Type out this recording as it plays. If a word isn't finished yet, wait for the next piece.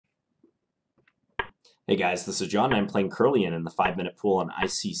Hey guys, this is John, and I'm playing Curlian in the 5-minute pool on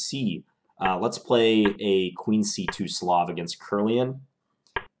ICC. Let's play a Queen C2 Slav against Curlian.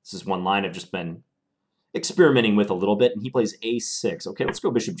 This is one line I've just been experimenting with a little bit, and he plays A6. Okay, let's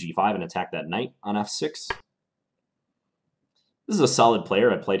go Bishop G5 and attack that knight on F6. This is a solid player.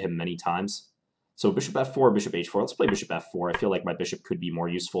 I've played him many times. So Bishop F4, Bishop H4. Let's play Bishop F4. I feel like my bishop could be more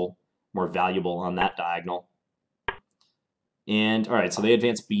useful, more valuable on that diagonal. And all right, so they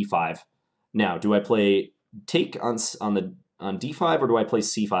advance B5. Now, do I play take on D5 or do I play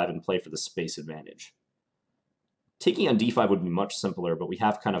C5 and play for the space advantage? Taking on D5 would be much simpler, but we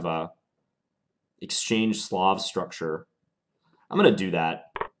have kind of a exchange Slav structure. I'm going to do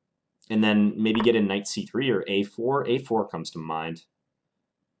that. And then maybe get in knight C3 or A4. A4 comes to mind.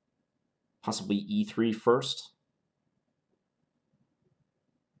 Possibly E3 first.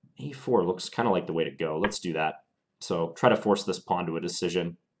 A4 looks kind of like the way to go. Let's do that. So try to force this pawn to a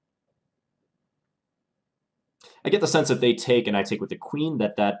decision. I get the sense if they take and I take with the queen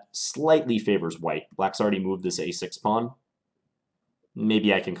that slightly favors white. Black's already moved this A6 pawn.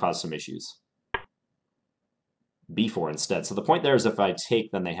 Maybe I can cause some issues. B4 instead. So the point there is if I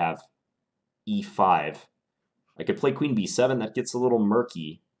take, then they have E5. I could play queen B7. That gets a little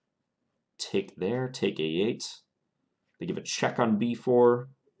murky. Take there, take A8. They give a check on B4.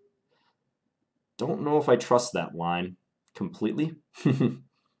 Don't know if I trust that line completely.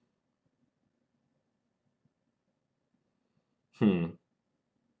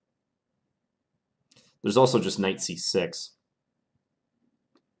 There's also just knight C6.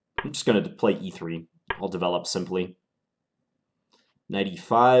 I'm just going to play E3. I'll develop simply. Knight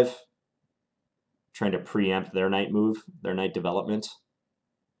E5. Trying to preempt their knight move, their knight development.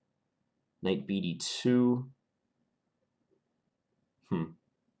 Knight BD2. Could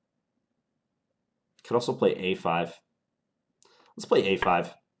also play A5. Let's play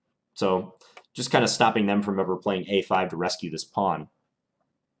A5. So just kind of stopping them from ever playing A5 to rescue this pawn.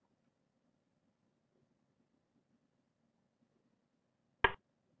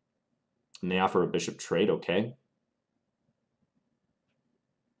 And they offer a bishop trade, okay.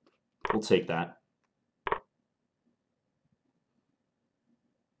 We'll take that.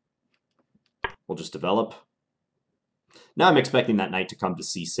 We'll just develop. Now I'm expecting that knight to come to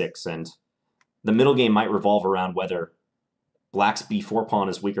C6, and the middle game might revolve around whether Black's B4 pawn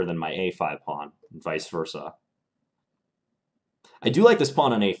is weaker than my A5 pawn, and vice versa. I do like this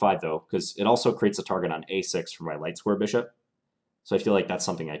pawn on A5, though, because it also creates a target on A6 for my light square bishop. So I feel like that's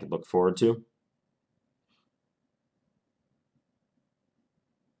something I could look forward to.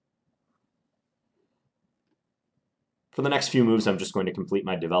 For the next few moves, I'm just going to complete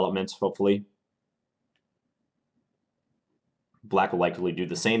my development, hopefully. Black will likely do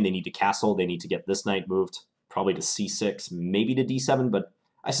the same. They need to castle. They need to get this knight moved, probably to C6, maybe to D7, but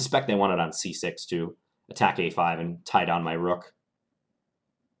I suspect they want it on C6 to attack A5 and tie down my rook.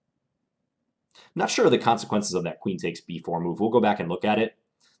 I'm not sure of the consequences of that queen takes B4 move. We'll go back and look at it.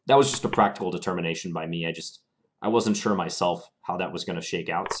 That was just a practical determination by me. I wasn't sure myself how that was going to shake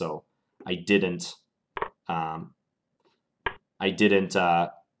out, so I didn't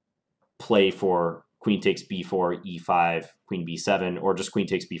play for queen takes B4, E5, queen B7, or just queen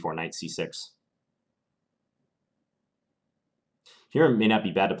takes B4, knight C6. Here it may not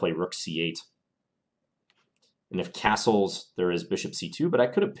be bad to play rook C8. And if castles, there is bishop C2, but I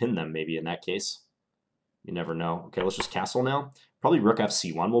could have pinned them maybe in that case. You never know. Okay, let's just castle now. Probably rook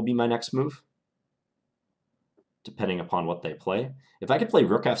F1 will be my next move, depending upon what they play. If I could play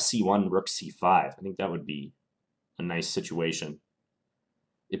rook F1, rook C5, I think that would be a nice situation.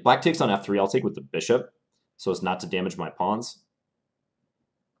 If black takes on F3, I'll take with the bishop, so as not to damage my pawns.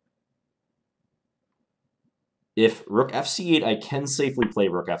 If rook Fc8, I can safely play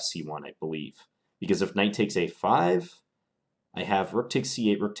rook Fc1, I believe. Because if knight takes A5, I have rook takes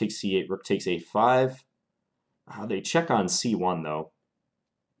C8, rook takes C8, rook takes A5. They check on C1, though.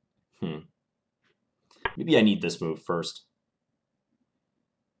 Maybe I need this move first.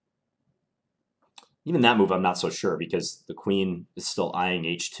 Even that move I'm not so sure because the queen is still eyeing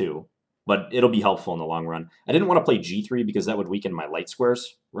H2. But it'll be helpful in the long run. I didn't want to play G3 because that would weaken my light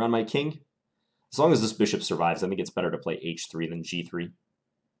squares around my king. As long as this bishop survives, I think it's better to play H3 than G3.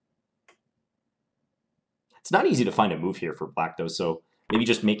 It's not easy to find a move here for black, though, so maybe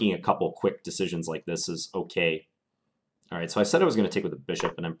just making a couple quick decisions like this is okay. All right, so I said I was going to take with the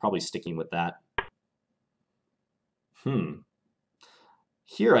bishop, and I'm probably sticking with that.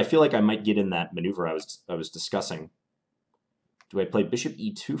 Here, I feel like I might get in that maneuver I was discussing. Do I play bishop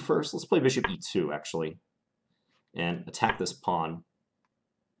E2 first? Let's play bishop E2, actually, and attack this pawn.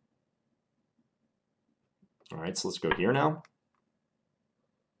 All right, so let's go here now.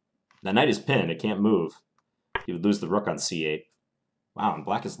 That knight is pinned. It can't move. He would lose the rook on c8. Wow, and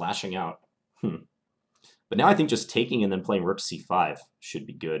black is lashing out. But now I think just taking and then playing rook c5 should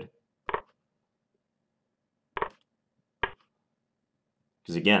be good.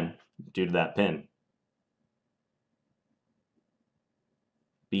 Because again, due to that pin.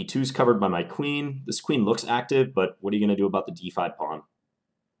 b2's covered by my queen. This queen looks active, but what are you going to do about the d5 pawn?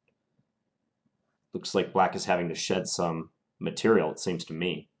 Looks like black is having to shed some material, it seems to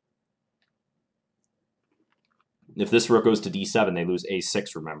me. If this rook goes to d7, they lose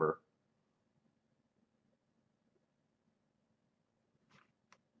a6, remember.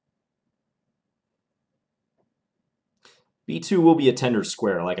 b2 will be a tender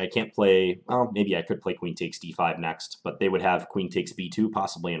square. Like, I can't play... Well, maybe I could play queen takes d5 next, but they would have queen takes b2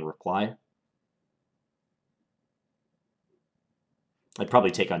 possibly in reply. I'd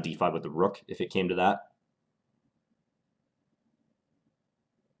probably take on d5 with the rook if it came to that.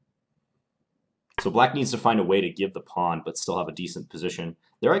 So black needs to find a way to give the pawn, but still have a decent position.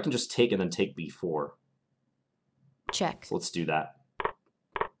 There I can just take and then take b4. Check. So let's do that.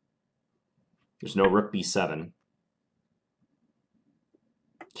 There's no rook b7.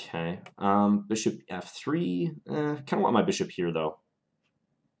 Okay. Bishop f3. Kind of want my bishop here, though.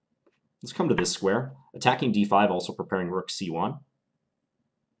 Let's come to this square. Attacking d5, also preparing rook c1.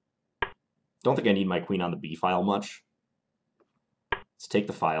 Don't think I need my queen on the b file much. Let's take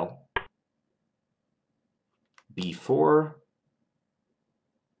the file. b4.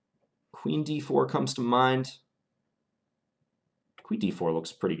 Queen d4 comes to mind. Queen d4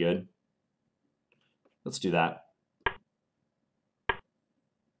 looks pretty good. Let's do that.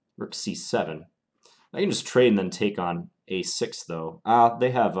 Rook c7. I can just trade and then take on a6 though. They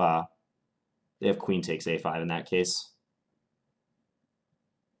have queen takes a5 in that case.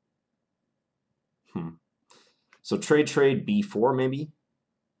 So trade b4 maybe.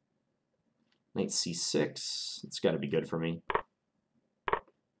 Knight c6. It's got to be good for me.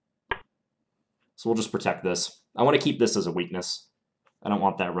 So we'll just protect this. I want to keep this as a weakness. I don't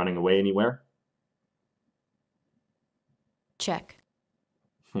want that running away anywhere. Check.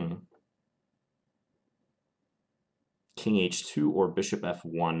 King h2 or bishop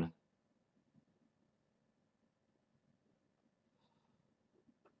f1.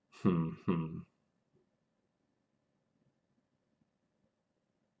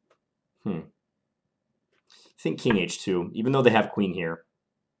 I think king h2, even though they have queen here.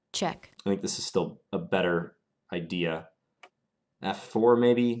 Check. I think this is still a better idea. f4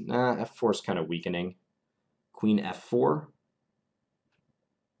 maybe? Nah, f4 is kind of weakening. Queen f4.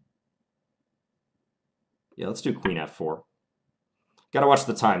 Yeah, let's do queen f4. Gotta watch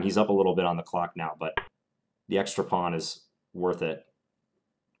the time. He's up a little bit on the clock now, but the extra pawn is worth it.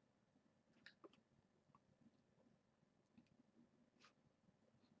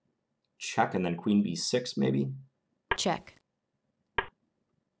 Check and then queen b6 maybe? Check.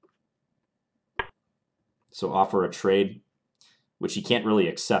 So offer a trade, which he can't really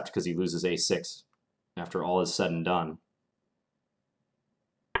accept because he loses a6 after all is said and done.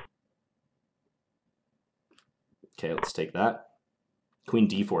 Okay, let's take that. Queen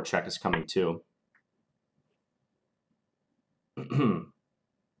d4 check is coming too.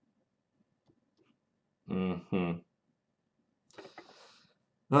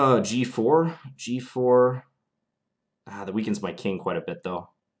 G4. G4. That weakens my king quite a bit, though.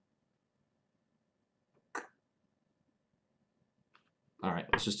 All right,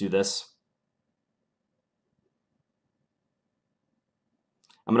 let's just do this.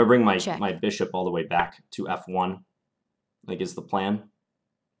 I'm going to bring my bishop all the way back to f1, I think is the plan.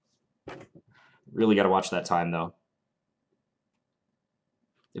 Really got to watch that time, though.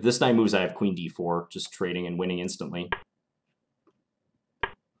 If this knight moves, I have queen d4, just trading and winning instantly.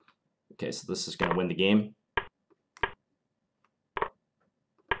 Okay, so this is going to win the game.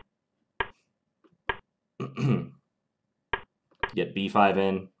 Get b5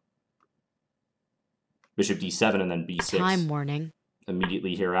 in. Bishop d7 and then b6. Time warning.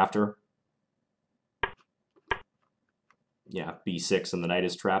 Immediately hereafter. Yeah, b6 and the knight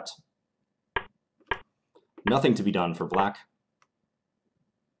is trapped. Nothing to be done for black.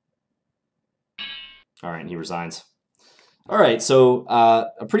 All right, and he resigns. All right, so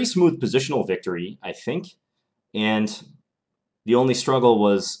a pretty smooth positional victory, I think. And the only struggle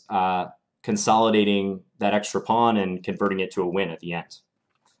was consolidating that extra pawn and converting it to a win at the end.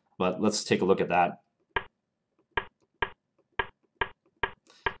 But let's take a look at that.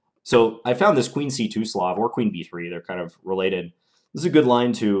 So I found this queen c2 Slav or queen b3. They're kind of related. This is a good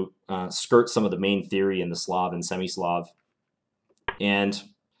line to skirt some of the main theory in the Slav and semi-Slav. And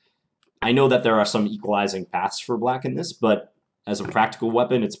I know that there are some equalizing paths for black in this, but as a practical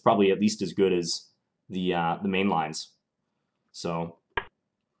weapon, it's probably at least as good as the main lines. So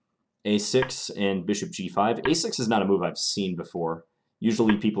a6 and bishop g5. a6 is not a move I've seen before.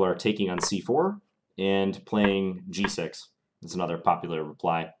 Usually people are taking on c4 and playing g6. That's another popular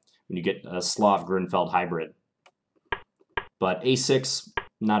reply when you get a Slav-Grunfeld hybrid. But a6,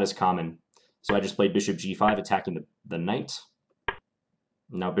 not as common. So I just played bishop g5, attacking the knight.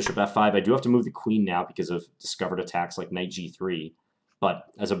 Now bishop f5. I do have to move the queen now because of discovered attacks like knight g3. But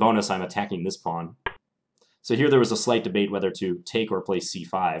as a bonus, I'm attacking this pawn. So here there was a slight debate whether to take or play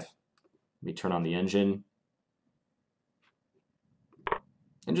c5. Let me turn on the engine.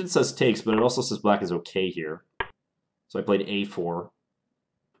 Engine says takes, but it also says black is okay here. So I played a4,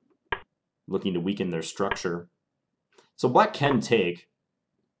 looking to weaken their structure. So black can take.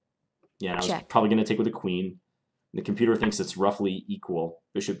 Yeah, and I was probably going to take with a queen. The computer thinks it's roughly equal.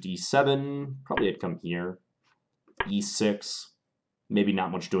 Bishop d7, probably had come here. e6, maybe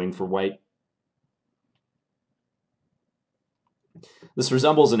not much doing for white. This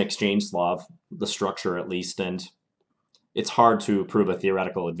resembles an exchange Slav, the structure at least, and it's hard to prove a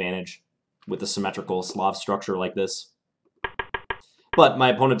theoretical advantage with a symmetrical Slav structure like this. But my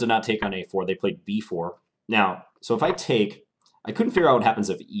opponent did not take on a4. They played b4. Now, so if I take, I couldn't figure out what happens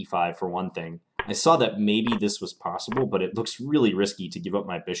if e5 for one thing. I saw that maybe this was possible, but it looks really risky to give up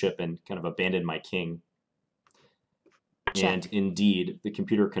my bishop and kind of abandon my king. Check. And indeed, the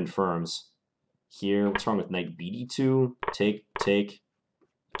computer confirms. Here, what's wrong with knight bd2? Take, take,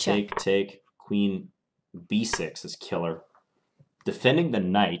 take, take. Queen b6 is killer. Defending the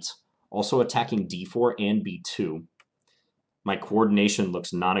knight, also attacking d4 and b2. My coordination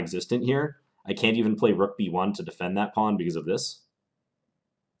looks non-existent here. I can't even play rook b1 to defend that pawn because of this.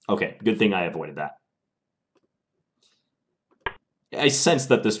 Okay, good thing I avoided that. I sensed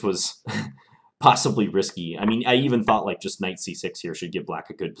that this was possibly risky. I mean, I even thought like just knight c6 here should give black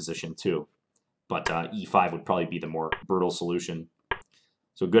a good position too. But e5 would probably be the more brutal solution.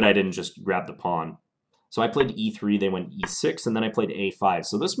 So good I didn't just grab the pawn. So I played e3, they went e6, and then I played a5.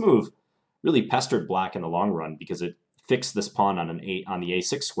 So this move really pestered black in the long run because it fixed this pawn on the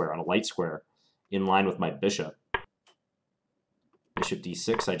a6 square, on a light square, in line with my bishop. Bishop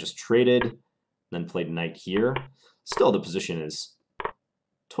d6, I just traded, then played knight here. Still, the position is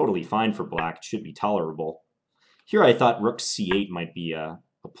totally fine for black. It should be tolerable. Here I thought rook c8 might be a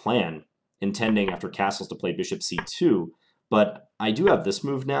plan, intending after castles to play bishop c2, but I do have this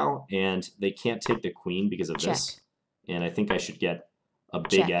move now, and they can't take the queen because of this, and I think I should get a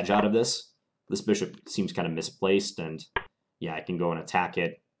big edge out of this. This bishop seems kind of misplaced, and yeah, I can go and attack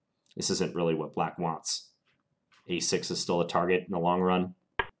it. This isn't really what black wants. a6 is still a target in the long run.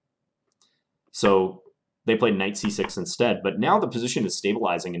 So they played knight c6 instead, but now the position is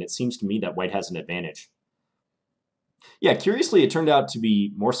stabilizing, and it seems to me that white has an advantage. Yeah, curiously, it turned out to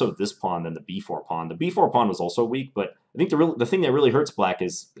be more so this pawn than the b4 pawn. The b4 pawn was also weak, but I think the thing that really hurts black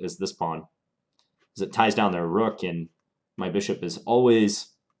is this pawn. Is it ties down their rook, and my bishop is always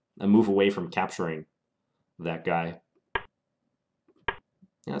a move away from capturing that guy.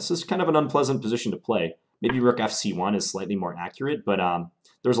 Yeah, this is kind of an unpleasant position to play. Maybe rook fc1 is slightly more accurate, but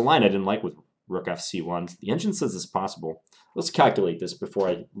there was a line I didn't like with rook fc1. The engine says it's possible. Let's calculate this before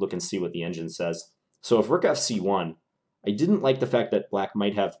I look and see what the engine says. So if rook fc1, I didn't like the fact that black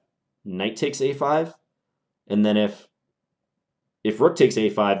might have knight takes a5, and then if rook takes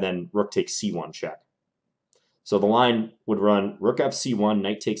a5, then rook takes c1 check. So the line would run rook fc1,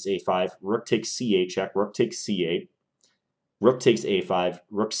 knight takes a5, rook takes c8 check, rook takes c8, rook takes a5,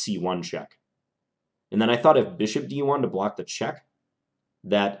 rook c1 check. And then I thought if bishop d1 to block the check,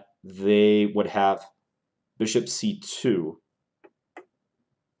 that they would have bishop c2.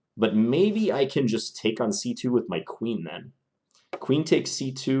 But maybe I can just take on c2 with my queen then. Queen takes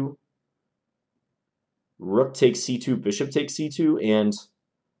c2, rook takes c2, bishop takes c2, and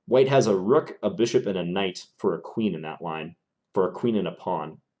white has a rook, a bishop, and a knight for a queen in that line, for a queen and a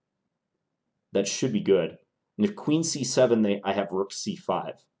pawn. That should be good. And if queen c7, I have rook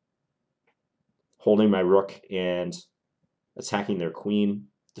c5, holding my rook and attacking their queen,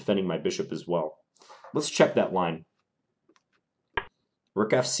 defending my bishop as well. Let's check that line.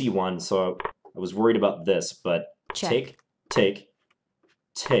 Rook fc1, so I was worried about this, but take,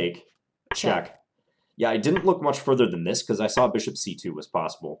 check. Yeah, I didn't look much further than this because I saw bishop c2 was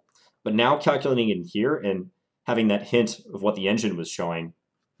possible. But now calculating in here and having that hint of what the engine was showing,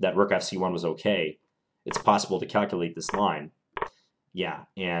 that rook fc1 was okay, it's possible to calculate this line. Yeah,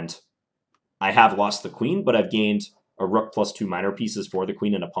 and I have lost the queen, but I've gained a rook plus 2 minor pieces for the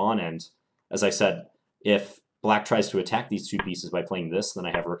queen and a pawn, and as I said, if black tries to attack these 2 pieces by playing this, then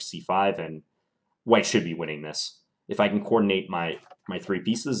I have rook c5, and white should be winning this. if I can coordinate my three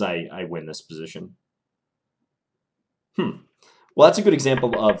pieces, I win this position. Well, that's a good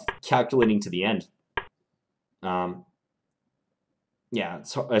example of calculating to the end. Yeah,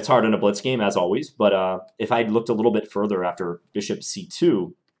 it's hard in a blitz game, as always, but if I'd looked a little bit further after bishop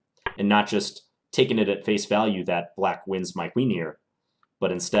c2 and not just taken it at face value that black wins my queen here,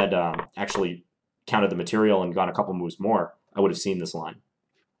 but instead actually counted the material and gone a couple moves more, I would have seen this line.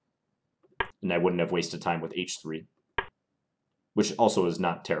 And I wouldn't have wasted time with h3, which also is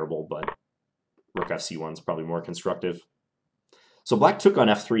not terrible, but rook fc1 is probably more constructive. So black took on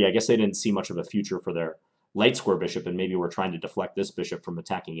f3. I guess they didn't see much of a future for their light square bishop, and maybe we're trying to deflect this bishop from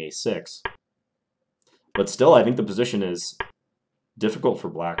attacking a6. But still, I think the position is difficult for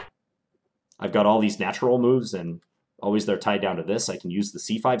black. I've got all these natural moves, and always they're tied down to this. I can use the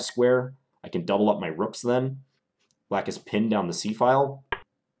c5 square. I can double up my rooks then. Black is pinned down the c-file.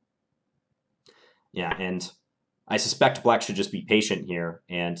 Yeah, and I suspect black should just be patient here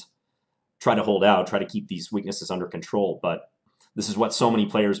and try to hold out, try to keep these weaknesses under control. But this is what so many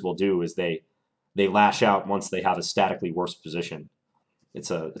players will do, is they lash out once they have a statically worse position.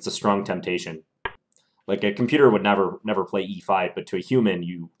 It's a strong temptation. Like a computer would never play e5, but to a human,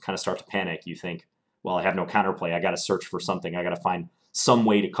 you kind of start to panic. You think, well, I have no counterplay. I got to search for something. I got to find some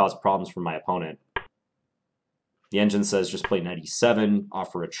way to cause problems for my opponent. The engine says just play knight e7,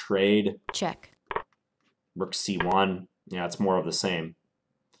 offer a trade. Check. Rook c1. Yeah, it's more of the same.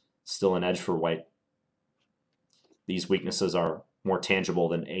 Still an edge for white. These weaknesses are more tangible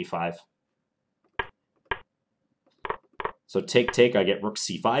than a5. So take, I get rook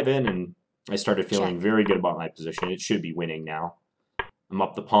c5 in, and I started feeling very good about my position. It should be winning now. I'm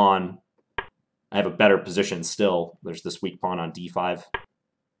up the pawn. I have a better position still. There's this weak pawn on d5.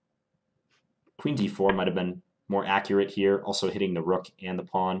 Queen d4 might have been more accurate here, also hitting the rook and the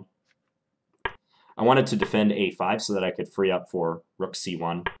pawn. I wanted to defend a5 so that I could free up for rook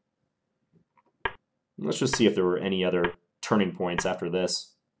c1. Let's just see if there were any other turning points after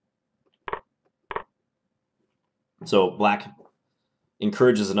this. So black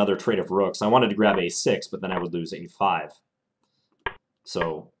encourages another trade of rooks. I wanted to grab a6, but then I would lose a5.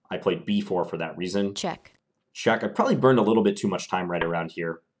 So I played b4 for that reason. Check. Check. I probably burned a little bit too much time right around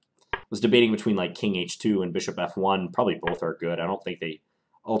here. I was debating between like king h2 and bishop f1. Probably both are good. I don't think they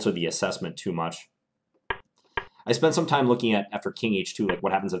alter the assessment too much. I spent some time looking at, after king h2, like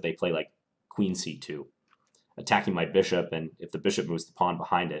what happens if they play like queen c2, attacking my bishop, and if the bishop moves the pawn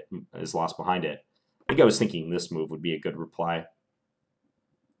behind it, is lost behind it. I think I was thinking this move would be a good reply.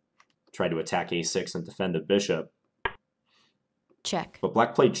 Try to attack a6 and defend the bishop. Check. But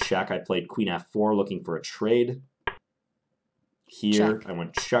black played check. I played queen f4 looking for a trade. Here Check. I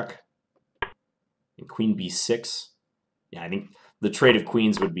went check. And queen b6. Yeah, I think the trade of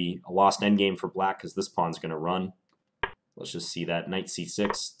queens would be a lost endgame for black because this pawn's going to run. Let's just see that. Knight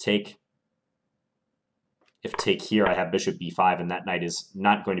c6, take. If take here, I have bishop b5, and that knight is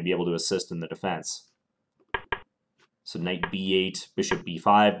not going to be able to assist in the defense. So knight b8, bishop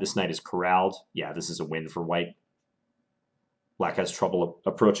b5. This knight is corralled. Yeah, this is a win for white. Black has trouble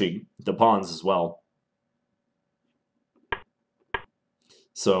approaching the pawns as well.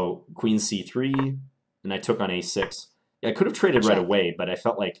 So queen c3, and I took on a6. Yeah, I could have traded right away, but I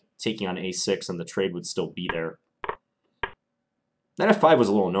felt like taking on a6 and the trade would still be there. Knight f5 was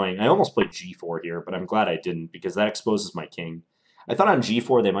a little annoying. I almost played g4 here, but I'm glad I didn't because that exposes my king. I thought on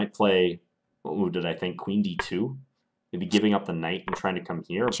g4 they might play, what move did I think, queen d2? Maybe giving up the knight and trying to come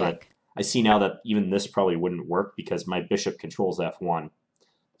here, but I see now that even this probably wouldn't work because my bishop controls f1.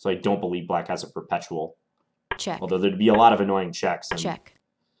 So I don't believe black has a perpetual. Check. Although there'd be a lot of annoying checks. And check.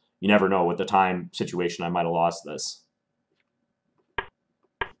 You never know. With the time situation, I might have lost this.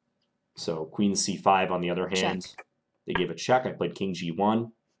 So queen c5 on the other hand. Check. They gave a check. I played king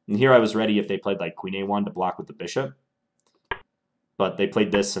g1. And here I was ready if they played like queen a1 to block with the bishop. But they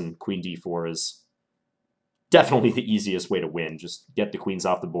played this, and queen d4 is definitely the easiest way to win. Just get the queens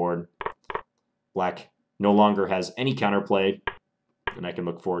off the board. Black no longer has any counterplay, and I can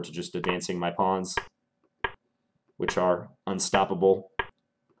look forward to just advancing my pawns, which are unstoppable.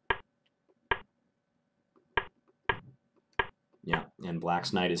 Yeah, and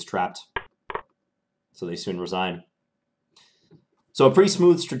black's knight is trapped, so they soon resign. So a pretty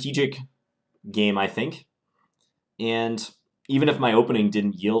smooth strategic game, I think. And even if my opening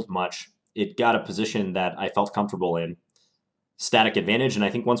didn't yield much, it got a position that I felt comfortable in. Static advantage, and I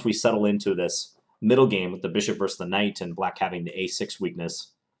think once we settle into this middle game with the bishop versus the knight and black having the a6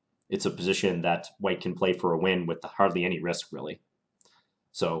 weakness, it's a position that white can play for a win with hardly any risk, really.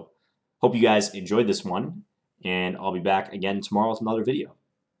 So, hope you guys enjoyed this one, and I'll be back again tomorrow with another video.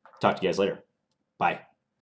 Talk to you guys later. Bye.